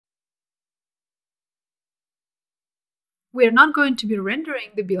We are not going to be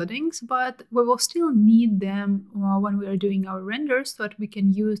rendering the buildings, but we will still need them when we are doing our renders so that we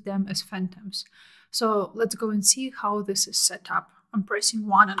can use them as phantoms. So let's go and see how this is set up. I'm pressing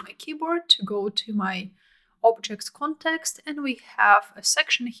 1 on my keyboard to go to my objects context, and we have a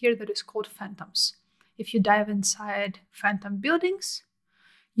section here that is called phantoms. If you dive inside phantom buildings,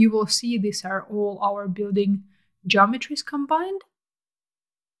 you will see these are all our building geometries combined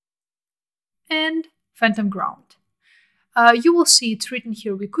and phantom ground. You will see it's written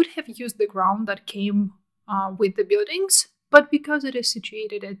here, we could have used the ground that came with the buildings, but because it is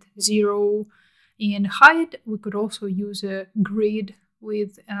situated at 0 in height, we could also use a grid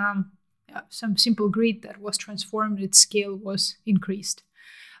with some simple grid that was transformed, its scale was increased.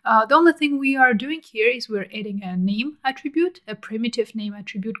 The only thing we are doing here is we're adding a name attribute, a primitive name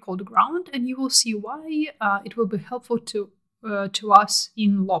attribute called ground, and you will see why it will be helpful to us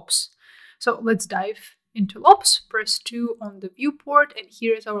in LOPs. So let's dive into LOPs, press 2 on the viewport, and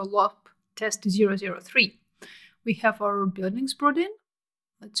here is our LOP test 003. We have our buildings brought in.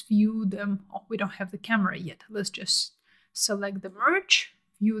 Let's view them. Oh, we don't have the camera yet. Let's just select the merge,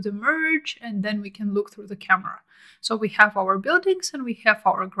 view the merge, and then we can look through the camera. So we have our buildings and we have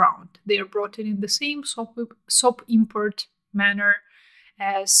our ground. They are brought in the same SOP import manner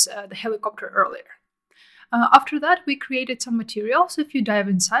as the helicopter earlier. After that, we created some materials. If you dive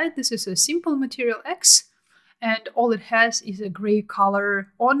inside, this is a simple material X, and all it has is a gray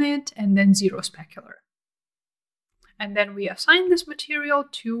color on it and then 0 specular. And then we assign this material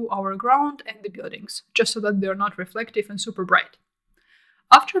to our ground and the buildings, just so that they're not reflective and super bright.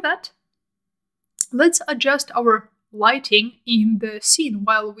 After that, let's adjust our lighting in the scene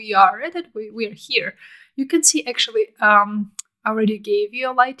while we are at it. We are here. You can see actually, I already gave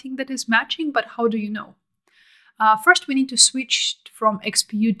you a lighting that is matching, but how do you know? First, we need to switch from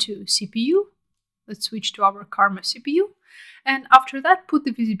XPU to CPU. Let's switch to our Karma CPU. And after that, put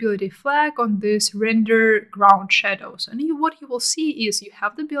the visibility flag on this render ground shadows. And what you will see is you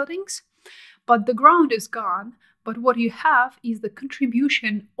have the buildings, but the ground is gone. But what you have is the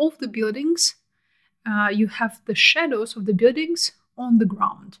contribution of the buildings. You have the shadows of the buildings on the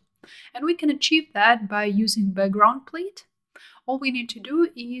ground. And we can achieve that by using background plate. All we need to do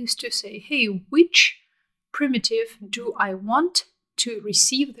is to say, hey, which primitive do I want to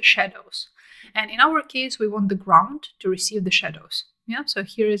receive the shadows? And in our case, we want the ground to receive the shadows. Yeah, so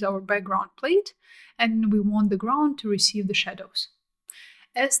here is our background plate, and we want the ground to receive the shadows.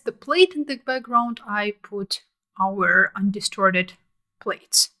 As the plate in the background, I put our undistorted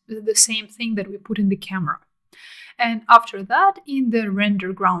plates, the same thing that we put in the camera. And after that, in the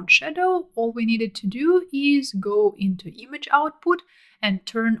render ground shadow, all we needed to do is go into image output and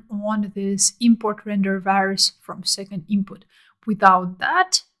turn on this import render vars from second input. Without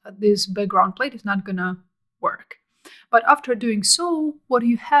that, this background plate is not gonna work. But after doing so, what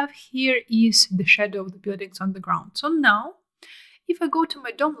you have here is the shadow of the buildings on the ground. So now, if I go to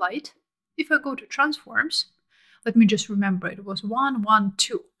my dome light, if I go to transforms, let me just remember it was 1, 1,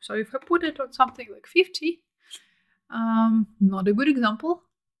 2. So if I put it on something like 50, not a good example.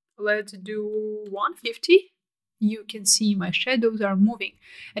 Let's do 150. You can see my shadows are moving.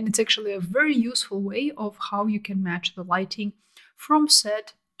 And it's actually a very useful way of how you can match the lighting from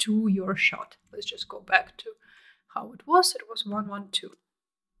set to your shot. Let's just go back to how it was. It was 1, 1, 2.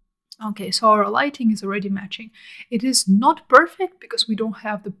 Okay, so our lighting is already matching. It is not perfect because we don't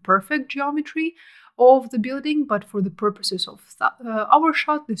have the perfect geometry of the building, but for the purposes of our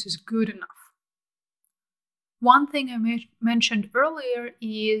shot, this is good enough. One thing I mentioned earlier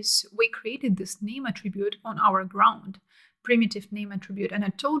is we created this name attribute on our ground, primitive name attribute, and I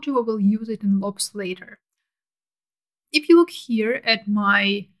told you we will use it in LOPs later. If you look here at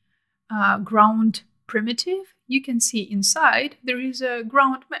my ground primitive, you can see inside there is a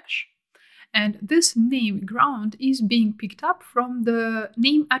ground mesh. And this name ground is being picked up from the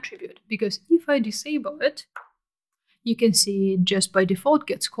name attribute, because if I disable it, you can see it just by default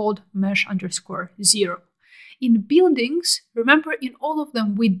gets called mesh_0. In buildings, remember in all of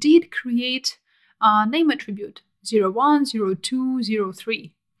them, we did create a name attribute 01, 02,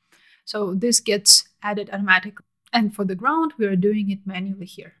 03. So this gets added automatically. And for the ground, we are doing it manually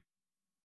here.